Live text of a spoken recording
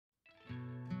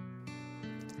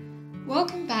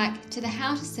Welcome back to the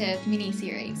How to Serve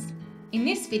mini-series. In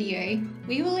this video,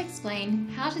 we will explain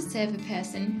how to serve a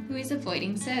person who is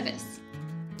avoiding service.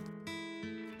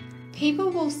 People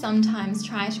will sometimes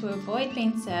try to avoid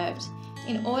being served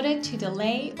in order to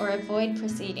delay or avoid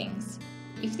proceedings.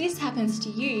 If this happens to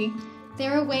you,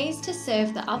 there are ways to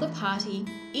serve the other party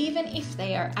even if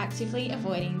they are actively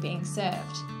avoiding being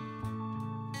served.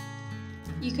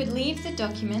 You could leave the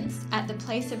documents at the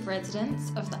place of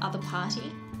residence of the other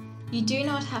party. You do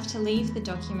not have to leave the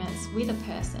documents with a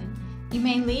person. You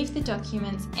may leave the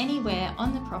documents anywhere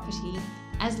on the property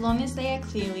as long as they are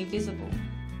clearly visible.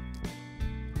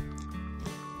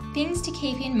 Things to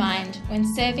keep in mind when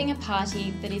serving a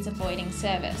party that is avoiding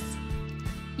service.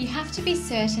 You have to be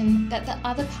certain that the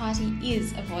other party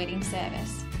is avoiding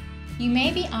service. You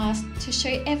may be asked to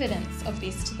show evidence of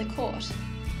this to the court.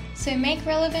 So make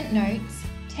relevant notes,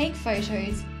 take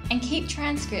photos, and keep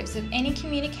transcripts of any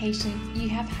communications you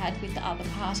have had with the other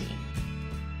party.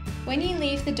 When you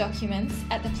leave the documents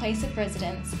at the place of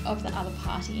residence of the other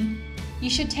party, you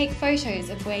should take photos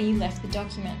of where you left the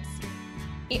documents.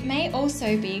 It may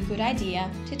also be a good idea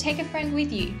to take a friend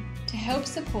with you to help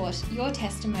support your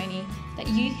testimony that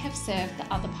you have served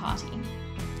the other party.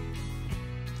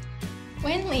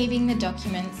 When leaving the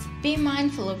documents, be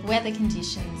mindful of weather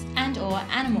conditions and/or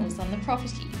animals on the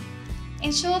property.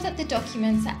 Ensure that the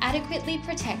documents are adequately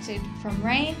protected from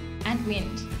rain and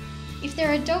wind. If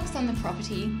there are dogs on the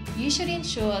property, you should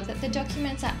ensure that the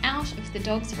documents are out of the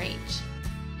dog's reach.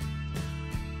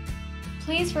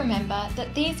 Please remember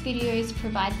that these videos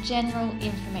provide general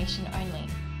information only,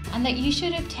 and that you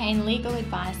should obtain legal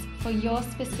advice for your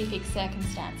specific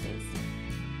circumstances.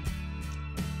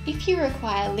 If you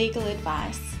require legal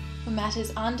advice for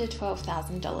matters under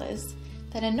 $12,000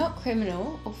 that are not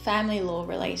criminal or family law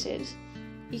related,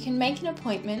 you can make an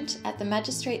appointment at the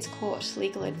Magistrates Court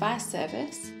Legal Advice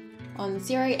Service on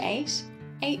 08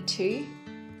 82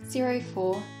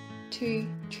 04 2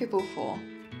 444.